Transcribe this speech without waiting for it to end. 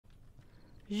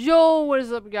Yo, what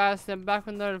is up, guys? I'm back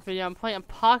with another video. I'm playing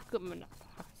Apocalypse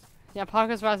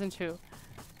Rising 2.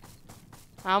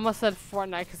 I almost said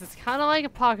Fortnite because it's kind of like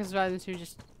Apocalypse Rising 2,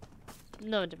 just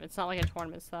no different. It's not like a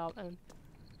tournament style. But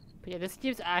yeah, this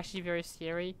game's actually very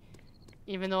scary,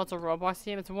 even though it's a Roblox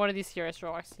game. It's one of the scariest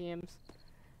Roblox games.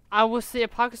 I will say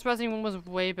Apocalypse Rising 1 was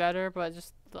way better, but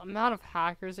just the amount of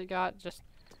hackers it got just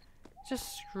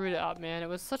screwed it up, man. It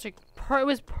was such a it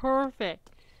was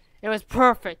perfect. It was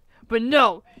perfect. But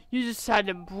no, you just had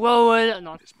to blow it.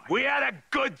 No. We had a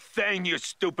good thing, you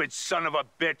stupid son of a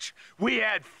bitch. We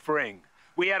had Fring.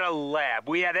 We had a lab.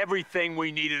 We had everything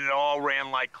we needed. It all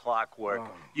ran like clockwork.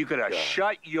 You could have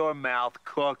shut your mouth,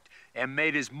 cooked, and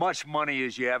made as much money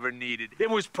as you ever needed. It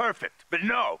was perfect. But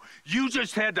no, you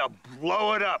just had to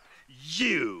blow it up.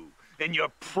 You and your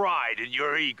pride and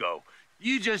your ego.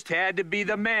 You just had to be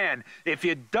the man. If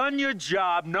you'd done your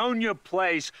job, known your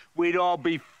place, we'd all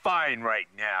be fine right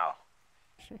now.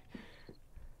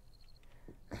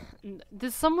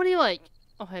 Did somebody like...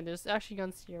 Oh, hey, there's actually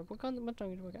guns here. What gun do we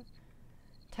got?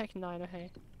 Tech 9,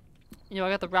 okay. You know, I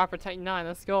got the rapper Tech 9.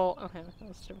 Let's go. Okay,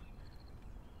 that's true.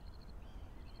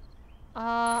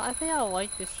 I think I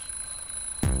like this.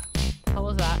 Hell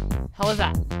is that? Hell is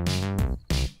that?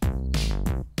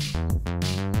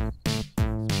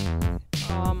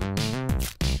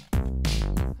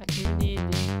 I do need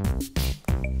to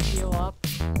heal up.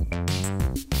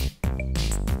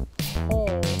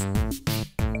 Hole.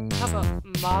 How about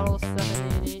model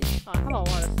 788? I have a lot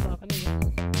of stuff. I need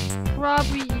to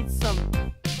probably eat some.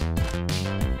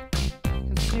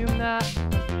 Consume that.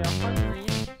 We are hungry.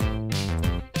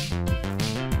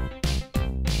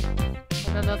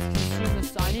 And then let's consume this.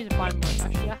 I need to find more.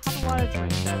 Actually, I have a lot of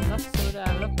drinks. I have enough soda. I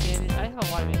have enough bandage. I have a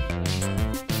lot of bandage.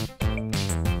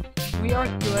 We are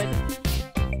good.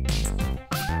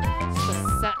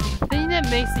 The thing that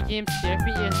makes the game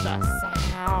scary is the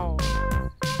sound.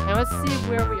 Now let's see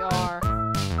where we are.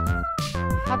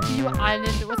 Happy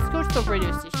Island. Let's go to the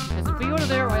radio station. Because if we go to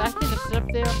there, I can just sit up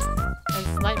there and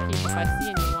snipe people if I see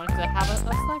anyone. Because I have a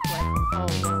sniper rifle. Oh,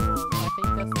 whoa. I think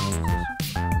that's the radio station.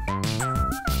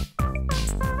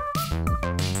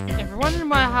 If you're wondering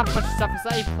why I have a bunch of stuff, because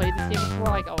I played this game before,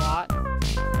 like a lot.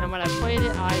 And when I played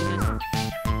it, I just...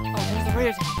 Oh, there's the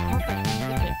radio station. Perfect.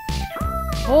 Get there.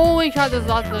 Holy crap, there's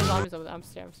lots of zombies over there. I'm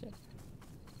scared.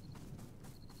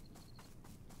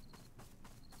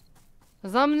 The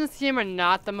zombies in this game are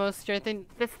not the most scary thing.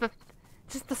 It's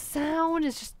just the sound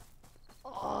is just...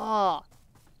 Oh,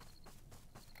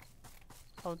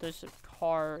 there's a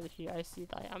car here. I see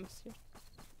that. I'm scared.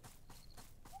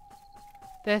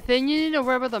 The thing you need to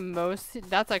worry about the most,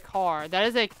 that's a car. That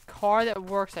is a car that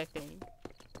works, I think.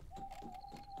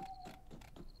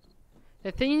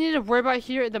 The thing you need to worry about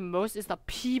here the most is the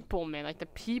people, man. Like, the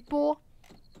people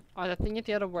are the thing you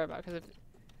have to worry about. Because if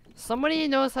somebody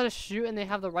knows how to shoot and they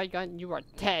have the right gun, you are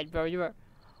dead, bro. You are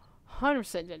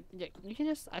 100% dead. Yeah, you can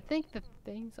just, I think the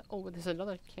things... Oh, there's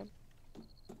another camp.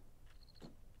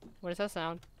 What does that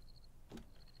sound?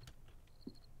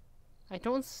 I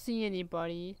don't see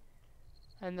anybody.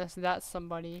 Unless that's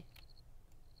somebody.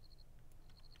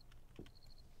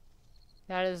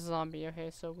 That is a zombie. Okay,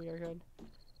 so we are good.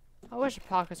 I wish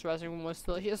Apocalypse Rising 1 was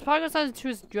still here. Apocalypse Rising 2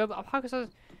 is good, but Apocalypse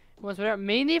Rising 1 was better.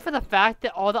 Mainly for the fact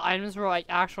that all the items were like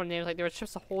actual names. Like there was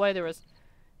Chips Ahoy, there was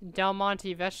Del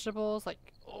Monte vegetables. Like,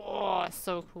 oh, it's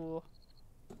so cool.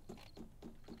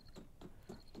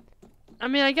 I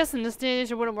mean, I guess in this day and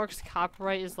age it wouldn't work because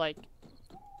copyright is like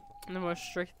the most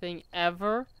strict thing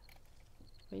ever.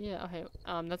 But yeah, okay,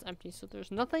 that's empty, so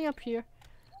there's nothing up here.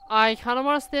 I kind of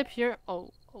want to stay up here.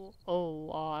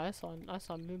 I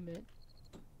saw movement.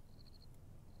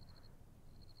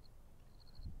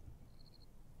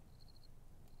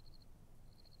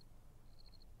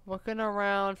 Looking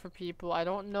around for people. I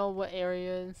don't know what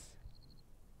areas.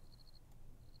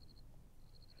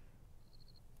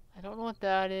 I don't know what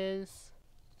that is.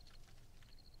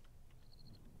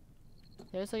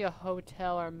 There's like a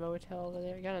hotel or a motel over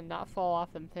there. You gotta not fall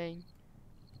off them thing.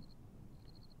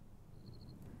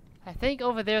 I think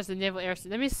over there's the naval air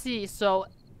station. Let me see. So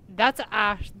that's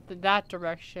that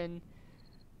direction.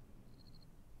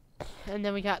 And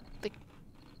then we got the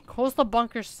coastal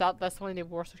bunker south. That's one of the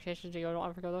worst locations to go. Don't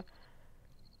ever go there.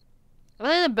 I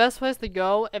think the best place to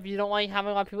go if you don't like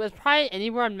having a lot of people is probably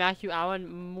anywhere on Matthew Island,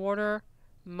 Mortar,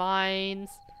 Mines,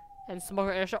 and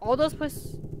Smoker Airship. All those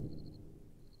places.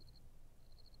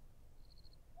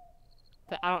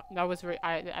 I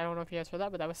don't know if you guys heard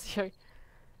that, but that was scary.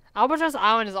 Albatross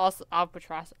Island is also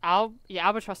Albatross.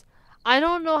 Albatross. I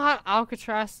don't know how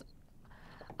Albatross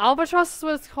is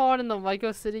what it's called in the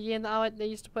Lego City game that they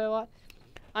used to play a lot.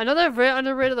 Another very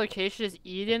underrated location is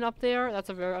Eden up there. That's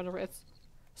a very underrated. It's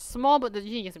small, but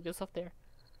you can get some good stuff there.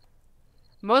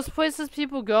 Most places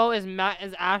people go is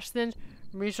Ashland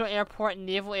Regional Airport and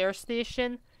Naval Air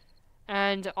Station.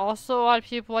 And also a lot of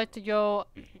people like to go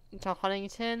to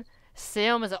Huntington.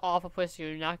 Salem is an awful place to go.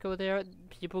 Do not go there.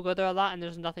 People go there a lot and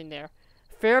there's nothing there.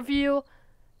 Fairview,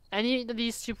 any of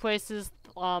these two places,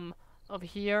 over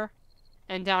here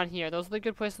and down here. Those are the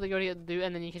good places to go to get loot,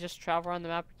 and then you can just travel around the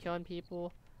map killing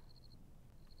people.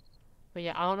 But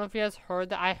yeah, I don't know if you guys heard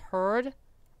that. I heard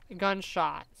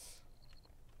gunshots.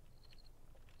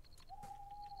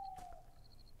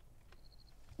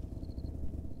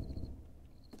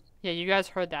 Yeah, you guys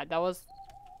heard that. That was...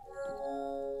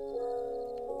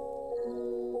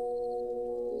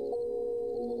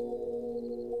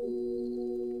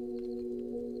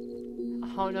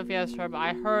 I don't know if you guys heard, but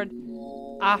I heard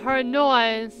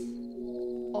noise.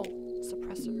 Oh,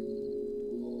 suppressor.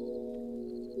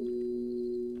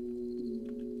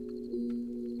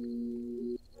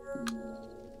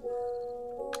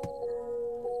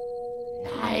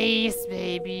 Nice,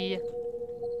 baby.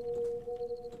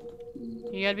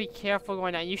 You gotta be careful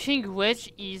going down. You can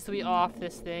glitch easily off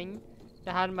this thing.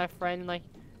 That had my friend, like,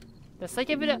 the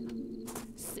second video.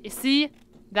 See?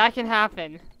 That can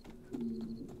happen.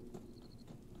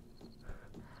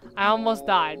 I almost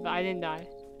died, but I didn't die.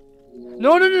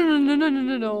 No, no, no, no, no, no, no,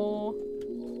 no, no.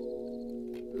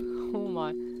 Oh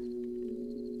my.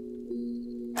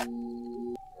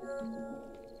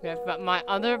 Yeah, but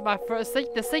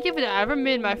the second video I ever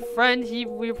made, my friend, we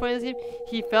were playing this game,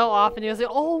 he fell off and he was like,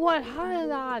 oh, what? How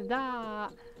did I die?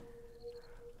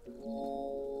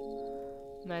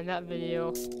 Man, that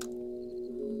video.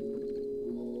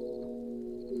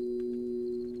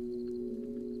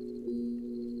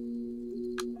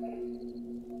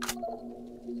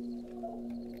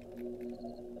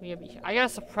 I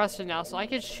got a suppressor now, so I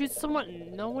can shoot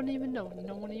someone. No one even know.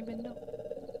 No one even know.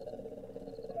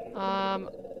 I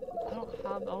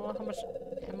don't know how much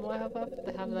ammo I have left.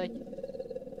 I have like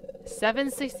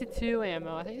 762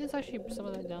 ammo. I think there's actually some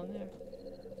of that down there.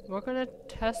 We're gonna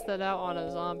test that out on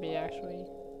a zombie, actually.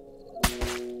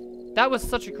 That was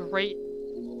such a great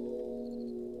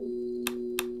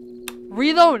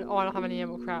reload. Oh, I don't have any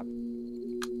ammo. Crap.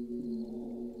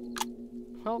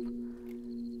 Help.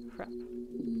 Crap.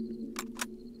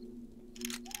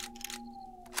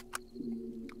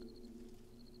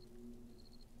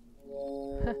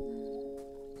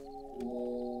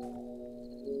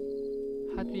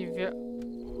 Had to be very.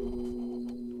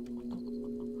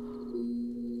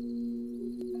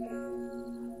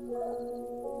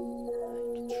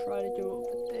 Try to go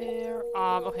over there.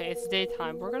 Okay, it's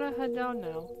daytime. We're gonna head down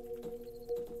now.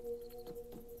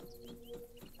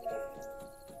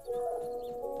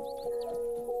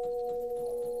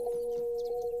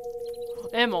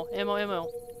 Ammo, ammo,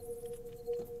 ammo.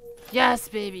 Yes,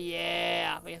 baby,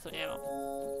 yeah. We got some ammo.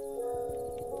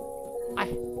 I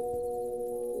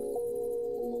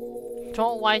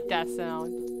don't like that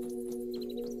sound.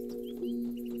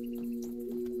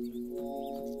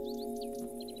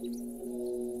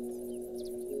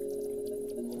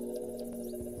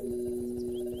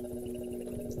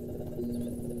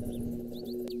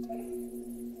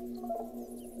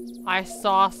 I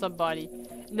saw somebody.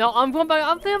 No, I'm going back.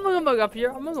 I'm going back up here.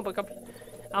 I'm gonna go back up here.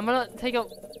 I'm gonna take a.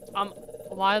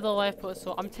 Why the life post?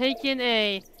 So I'm taking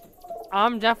a.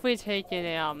 I'm definitely taking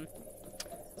a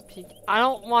peek. I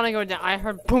don't want to go down. I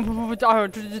heard boom, boom, boom. I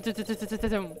heard.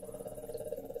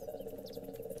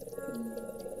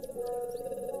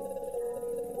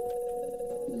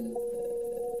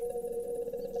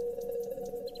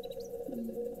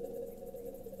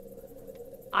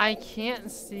 I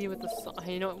can't see with the sun.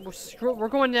 You know, we're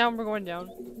going down. We're going down.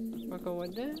 We're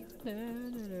going down.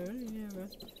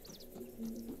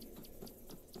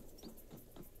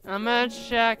 I'm gonna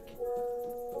check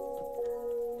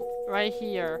right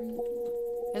here.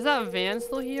 Is that van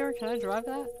still here? Can I drive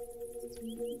that?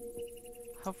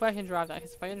 Hopefully I can drive that.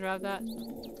 Cause if I can drive that.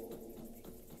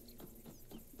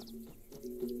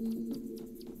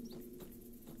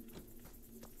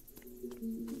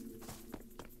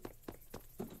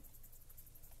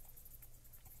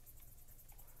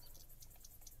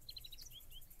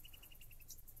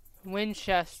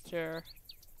 Winchester.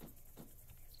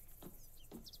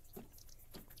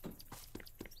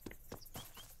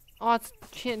 Oh,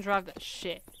 can't drive that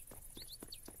shit.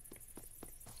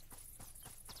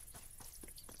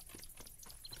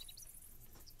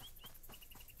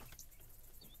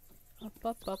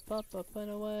 Up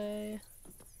and away.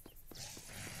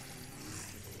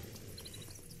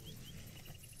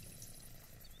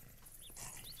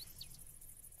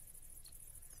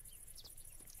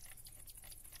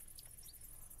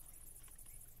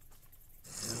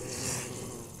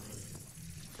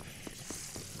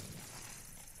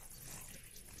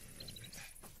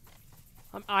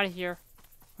 out of here.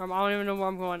 I don't even know where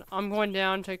I'm going. I'm going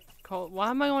down to why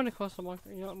am I going to coastal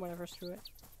bunker? You know what? Whatever. Screw it.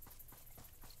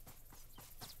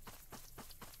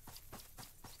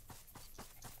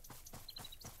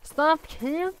 Stop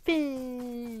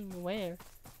camping. Where?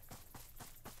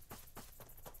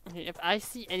 Okay, if I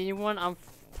see anyone, I'm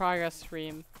probably gonna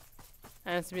scream,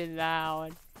 and it's gonna be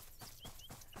loud.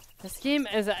 This game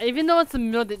is, even though it's the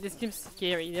middle, this game's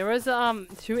scary. There was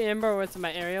 2 Amber was in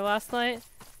my area last night,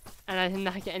 and I did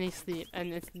not get any sleep.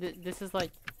 And it's this is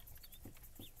like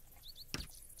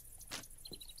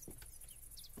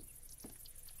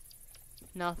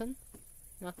nothing.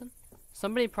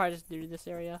 Somebody probably just knew this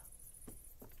area.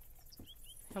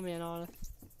 Tell me an honest.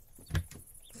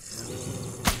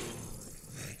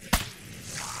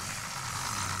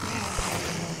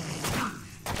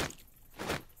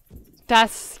 That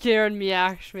scared me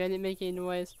actually. I didn't make any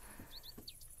noise.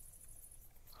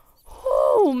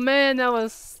 Oh man, that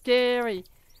was scary.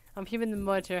 I'm keeping the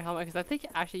military helmet because I think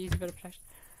it actually uses better protection.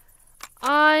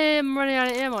 I am running out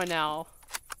of ammo now.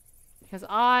 Because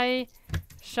I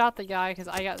shot the guy because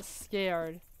I got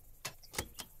scared.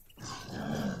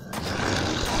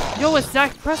 Yo, it's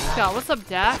Dak Prescott. What's up,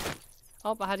 Dak?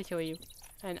 Oh, I had to kill you.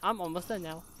 And I'm almost done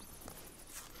now.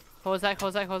 Close that,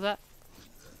 close that, close that.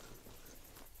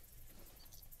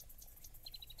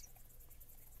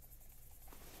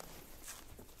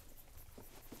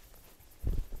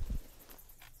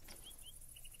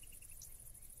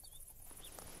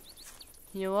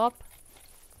 Heal up.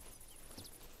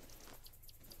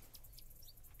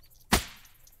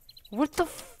 What the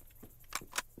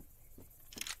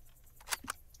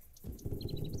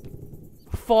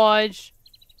fudge?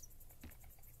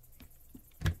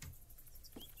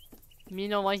 Me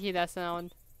don't like that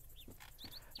sound.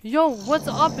 Yo, what's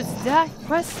up? It's Dak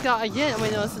Prescott again.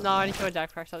 Wait, no, it's not already killed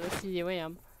Dak Prescott. Let's see who I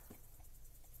am.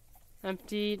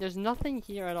 Empty. There's nothing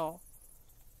here at all.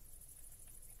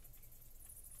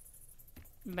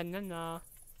 Banana.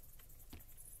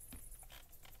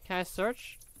 Can I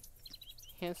search?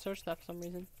 Can't search that for some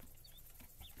reason.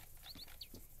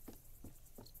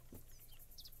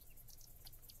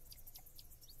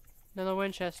 Another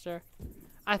Winchester.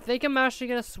 I think I'm actually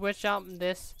gonna switch out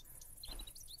this.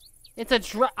 It's a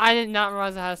dress. I did not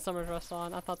realize it had a summer dress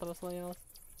on. I thought that was something else.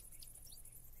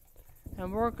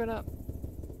 And we're gonna.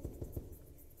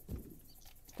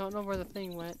 Don't know where the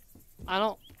thing went. I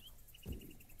don't.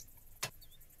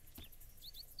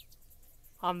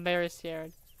 I'm very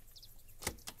scared.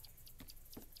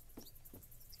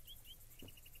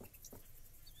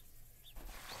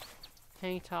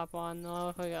 Tank top on.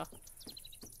 No, here we go.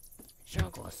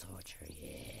 Jungle soldier,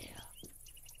 yeah.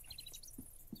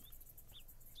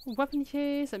 Weapon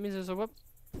case. That means there's a whip.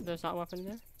 There's not a weapon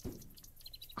there.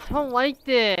 I don't like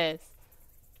this.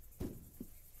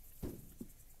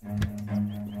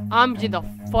 I'm getting the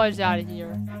fudge out of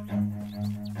here.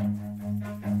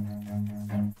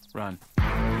 Run.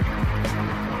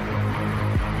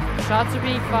 Shots are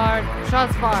being fired.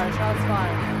 Shots fired. Shots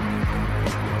fired.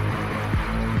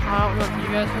 I don't know if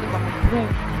you guys heard it, but boom.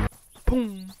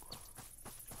 Boom.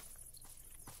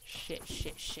 Shit,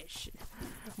 shit, shit, shit.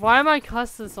 Why am I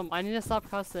cussing so much? I need to stop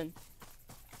cussing.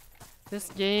 This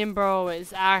game, bro,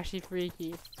 is actually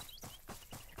freaky.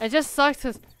 It just sucks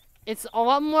because it's a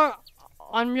lot more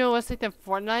unrealistic than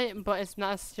Fortnite, but it's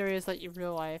not as scary as like in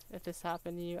real life. If this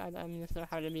happened to you, I mean, it's never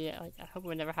happened to me. Like, I hope it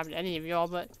would never happen to any of y'all,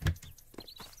 but.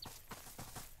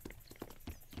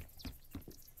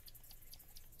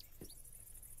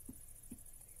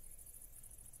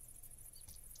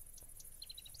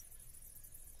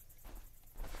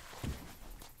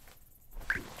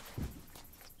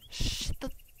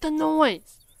 The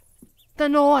noise! The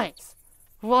noise!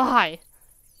 Why?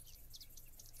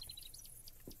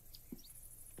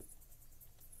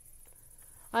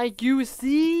 Like, you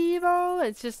see, bro?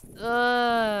 It's just,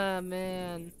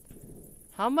 man.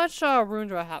 How much, room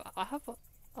do I have? I have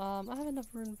enough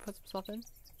room to put some stuff in.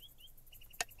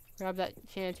 Grab that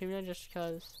can of tuna just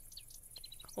cause.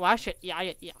 Well, actually, yeah,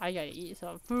 I gotta eat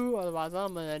some food, otherwise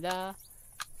I'm gonna die.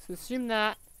 Let's consume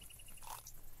that.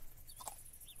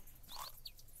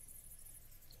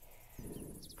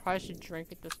 Probably should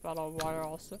drink this bottle of water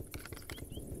also.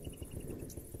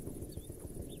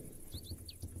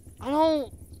 I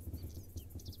don't.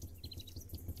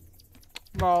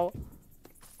 Bro.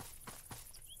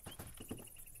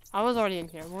 I was already in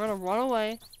here. We're gonna run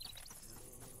away.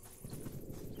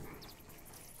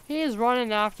 He is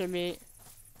running after me.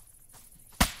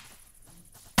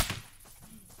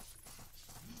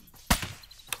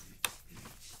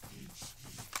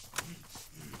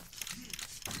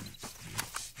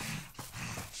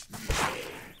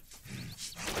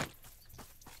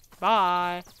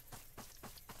 Bye.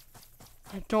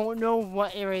 I don't know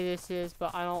what area this is,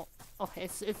 but I don't. Okay,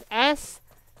 it's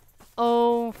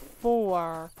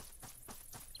S04.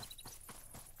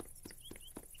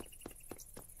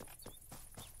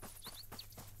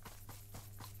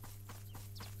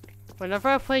 Whenever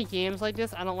I play games like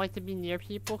this, I don't like to be near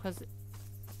people because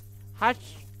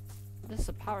this is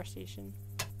a power station.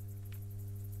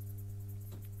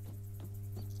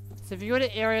 So if you go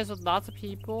to areas with lots of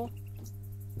people,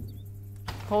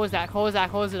 close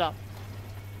it up.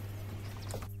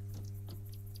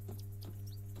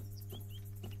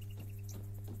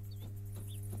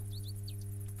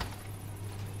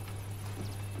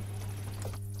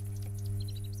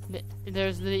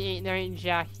 There ain't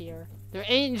Jack here. There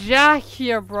ain't Jack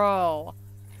here, bro.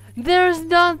 There's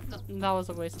nothing. That was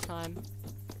a waste of time.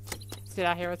 Let's get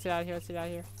out here. Let's get out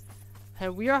here.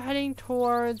 And we are heading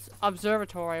towards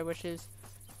Observatory, which is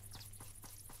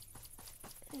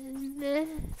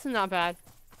it's not bad.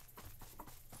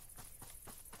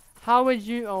 How would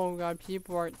you? Oh god,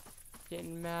 people are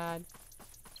getting mad.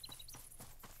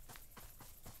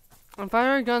 I'm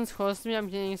firing guns close to me. I'm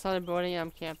getting inside the building and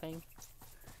I'm camping.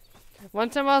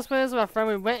 One time I was playing this with my friend,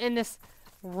 we went in this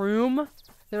room.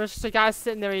 There was just a guy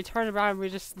sitting there. He turned around and we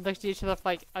just looked at each other for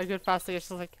like a good 5 seconds.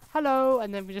 Just like, hello.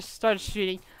 And then we just started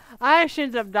shooting. I actually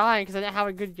ended up dying because I didn't have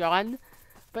a good gun.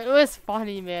 But it was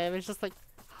funny, man. It was just like,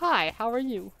 hi, how are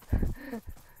you?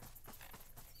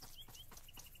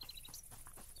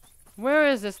 Where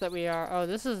is this that we are? Oh,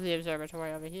 this is the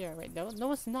observatory over here. Wait,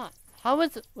 no, it's not. How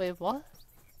is it? Wait, what?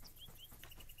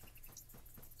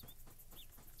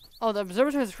 Oh, the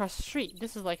observatory is across the street.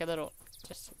 This is like a little,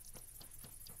 just,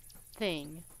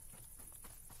 thing.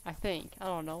 I think. I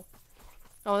don't know.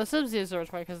 Oh, this is the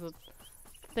observatory because of the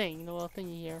thing, the little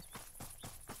thingy here.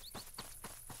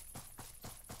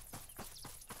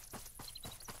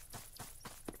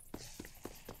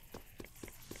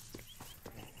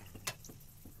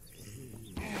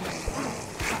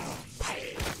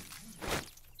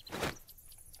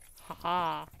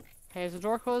 Haha. Hey, is the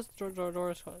door closed? Door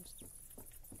is closed.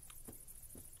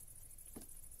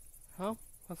 Oh,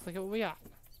 let's look at what we got.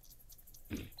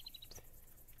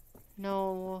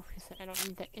 No, I don't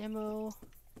need the ammo.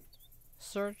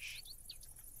 Search.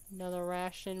 Another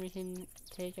ration we can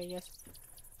take, I guess.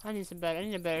 I need a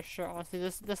better shirt, honestly.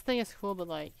 This thing is cool, but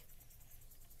like,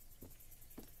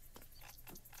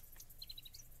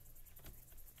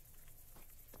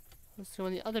 let's go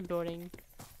in the other building.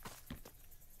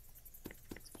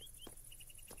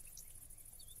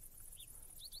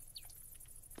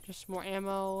 Just more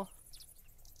ammo.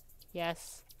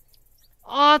 Yes.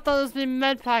 Oh, I thought this would be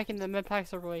med pack, and the med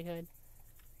packs are really good.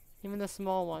 Even the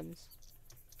small ones.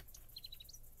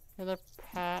 Another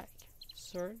pack.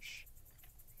 Search.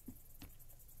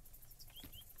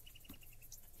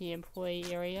 The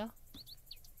employee area.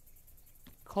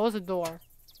 Close the door.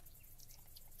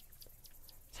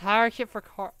 Tire kit for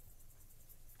car.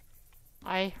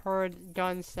 I heard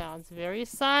gun sounds very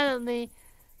silently.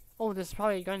 Oh, there's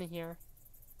probably a gun in here.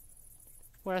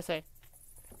 What did I say?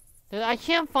 I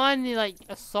can't find any, like,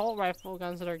 assault rifle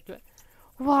guns that are good.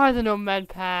 Why are there no med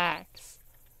packs?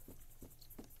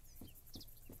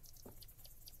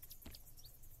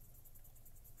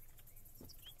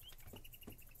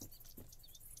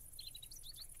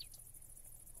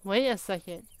 Wait a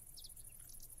second.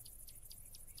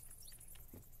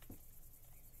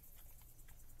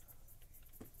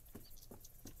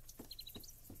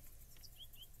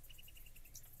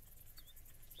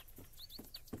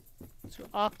 Let's go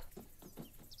up.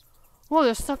 Whoa,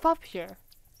 there's stuff up here.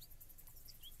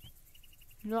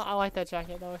 You know, I like that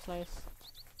jacket. That was nice.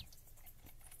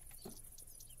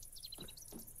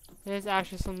 It is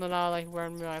actually something that I like wear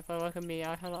in real life. Like, look at me.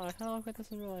 I kind of look at this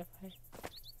in real life.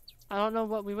 I don't know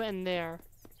what we went in there.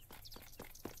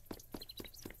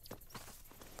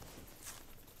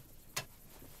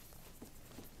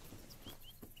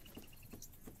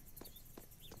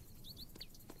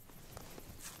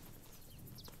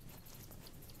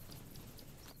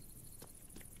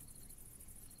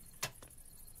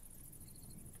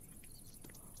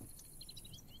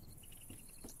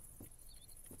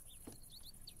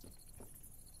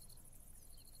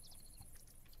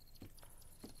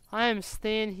 I am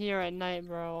staying here at night,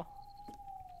 bro.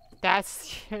 That's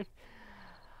scared.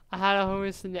 I had a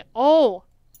hallucination. Oh!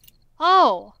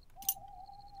 Oh!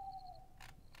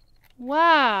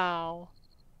 Wow!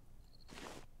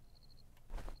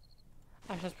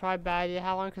 Actually, that's probably a bad idea.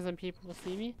 How long? Because then people will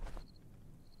see me.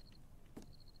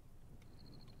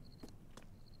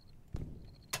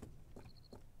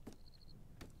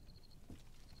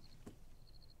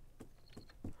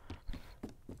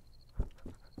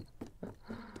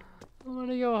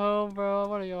 wanna go home, bro. I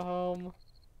wanna go home.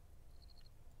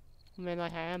 I mean,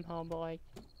 like, I am home, but, like,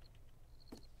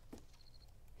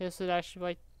 this is actually,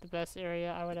 like, the best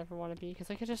area I would ever want to be,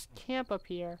 because I could just camp up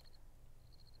here.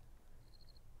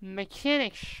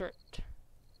 Mechanic shirt.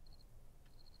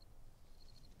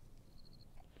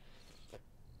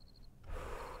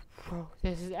 Bro,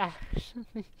 this is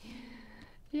actually...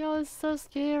 Yo, it's so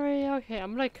scary. Okay,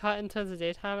 I'm gonna cut until the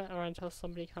daytime, or until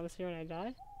somebody comes here and I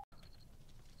die.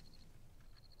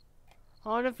 I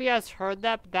don't know if you guys heard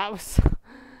that, but that was...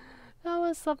 that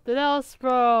was something else,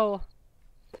 bro.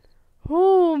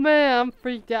 Oh man, I'm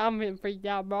freaked out. I'm getting freaked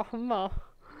out, bro.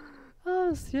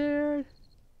 I'm scared.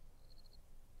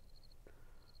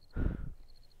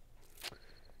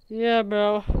 Yeah,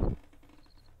 bro.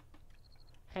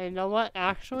 Hey, you know what?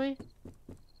 Actually,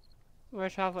 we're gonna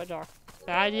travel at dark.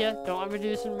 Bad idea. Don't ever do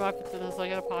this in rough. It's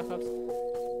like an apocalypse.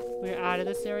 We're out of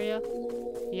this area.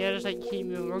 Yeah, just like keep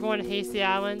moving. We're going to Hasty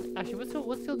Island. Actually,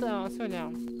 let's go down. Let's go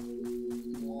down.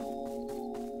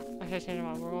 Actually, I changed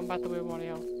my mind. We're going back the way we want to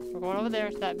go. We're going over there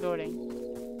to that building.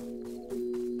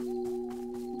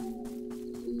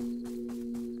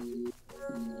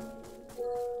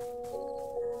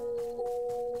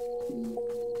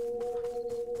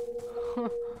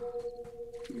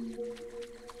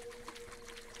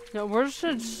 No, we're just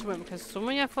gonna swim, because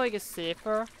swimming I feel like is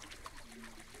safer.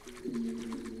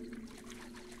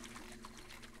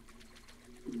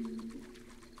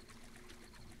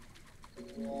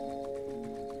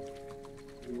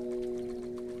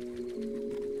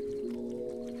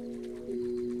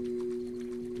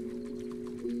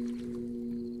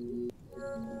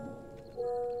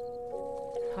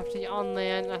 I have to get on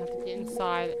land, and I have to get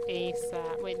inside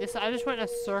ASAP. Wait, I just went in a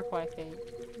circle, I think.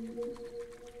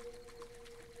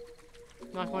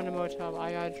 I'm not going to motel, but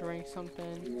I gotta drink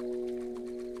something.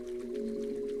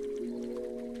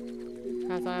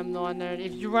 Because I am low on energy.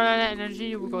 If you run out of energy,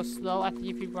 you will go slow. I think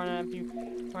if you run out of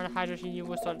hydration, you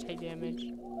will start to take damage.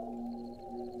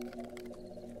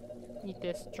 Eat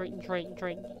this. Drink, drink,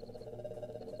 drink.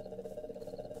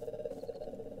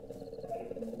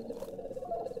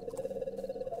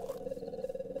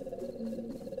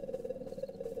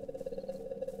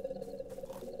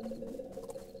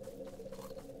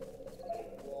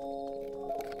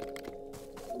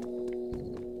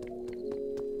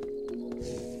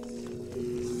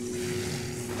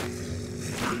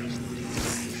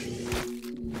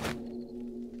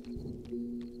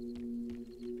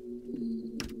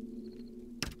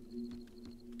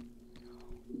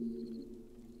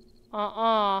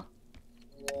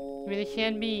 I mean, it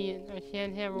can be, or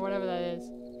can have, or whatever that is.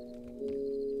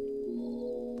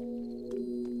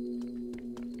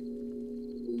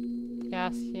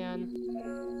 Gas can.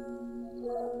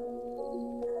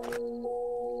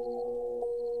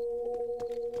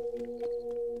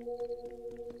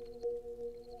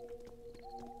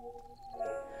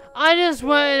 I just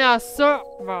went in a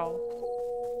circle, bro.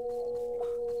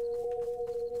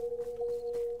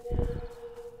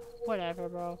 Whatever,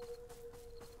 bro.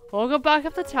 We'll go back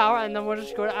up the tower, and then we'll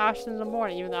just go to Ashton in the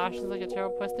morning. Even though Ashton's like a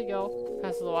terrible place to go,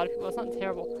 because there's a lot of people. It's not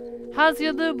terrible. How's it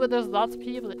gonna do? But there's lots of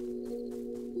people that...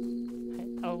 Hey,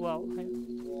 oh, well. Hey.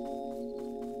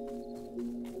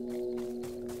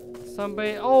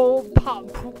 Somebody... Oh,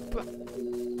 pop, poop.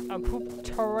 Poop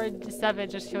Torrid 7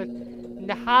 just killed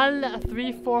Nahal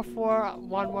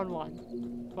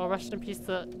 344111. Well, rest in peace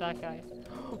to that guy.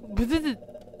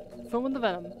 Filming the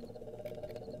venom.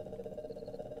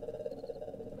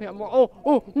 We got more.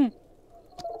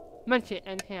 Menchie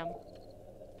and ham.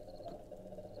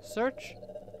 Search.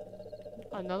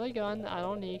 Another gun I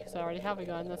don't need because I already have a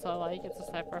gun. That's all I like. It's a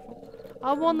sniper rifle.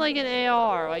 I want like an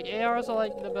AR. Like ARs are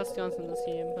like the best guns in this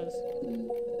game. Cause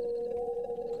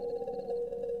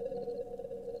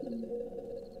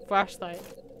flashlight.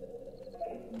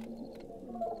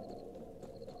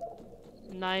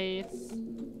 Nice.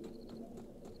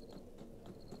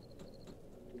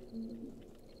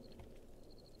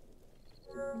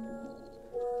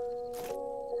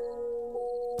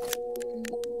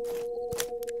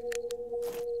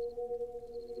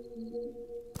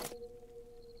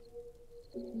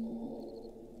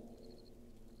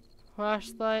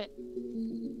 Flashlight.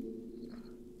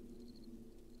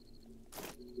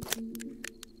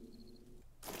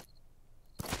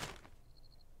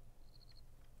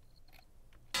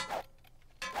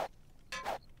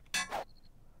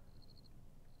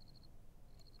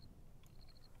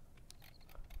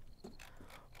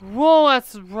 Whoa,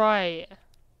 that's right.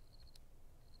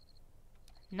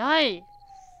 Nice.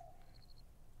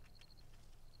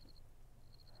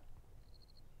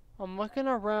 I'm looking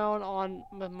around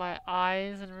with my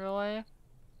eyes in real life.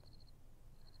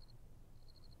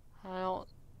 I don't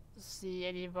see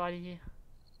anybody.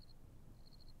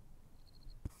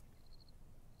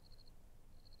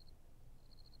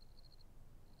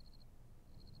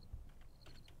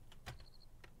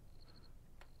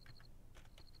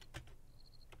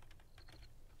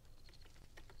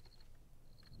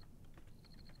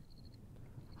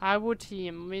 I will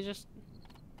team. Let me just.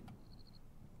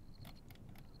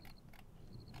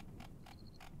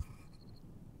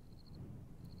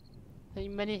 I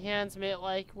think many hands make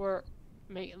light work.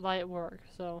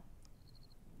 So,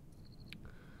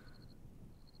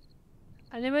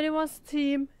 anybody wants to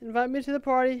team? Invite me to the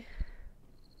party.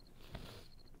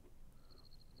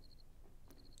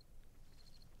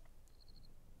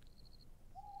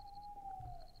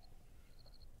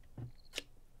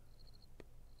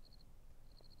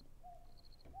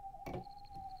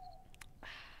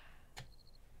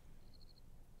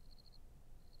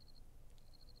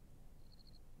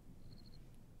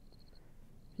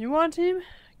 You want a team?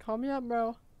 Call me up,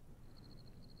 bro.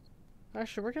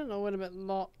 Actually, we're getting a little bit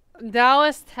long.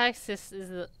 Dallas, Texas is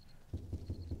the.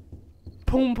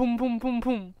 Boom, boom, boom, boom,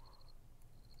 boom.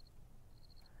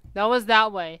 That was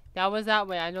that way. That was that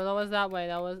way. I know that was that way.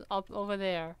 That was up over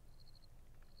there.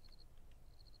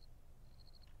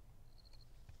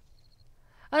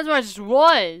 That's where I just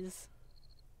was.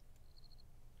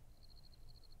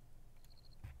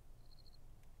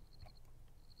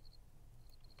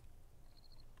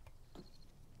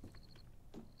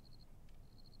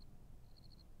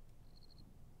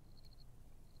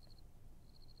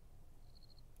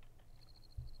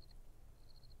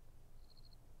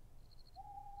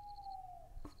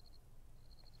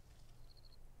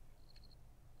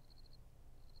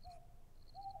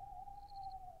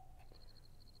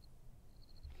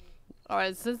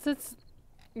 Alright, since it's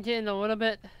getting a little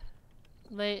bit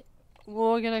late,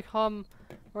 we're gonna come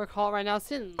record right now. It's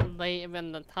getting late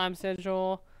in the time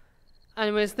schedule.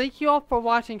 Anyways, thank you all for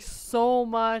watching so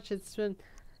much. It's been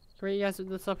great, you guys.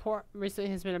 The support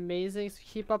recently has been amazing. So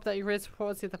keep up that great support.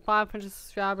 Let's get to 500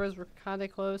 subscribers. We're kinda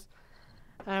close.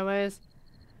 Anyways,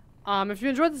 if you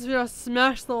enjoyed this video,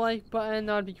 smash the like button.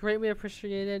 That would be greatly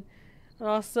appreciated. And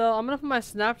also, I'm gonna put my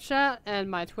Snapchat and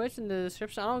my Twitch in the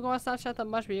description. I don't go on Snapchat that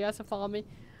much, but you guys can follow me.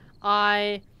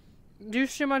 I do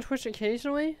stream on Twitch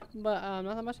occasionally, but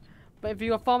not that much. But if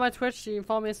you follow my Twitch, you can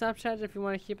follow me on Snapchat. If you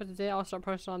want to keep up to date, I'll start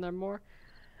posting on there more.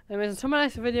 Anyways, until my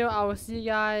next video, I will see you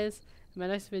guys in my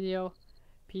next video.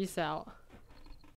 Peace out.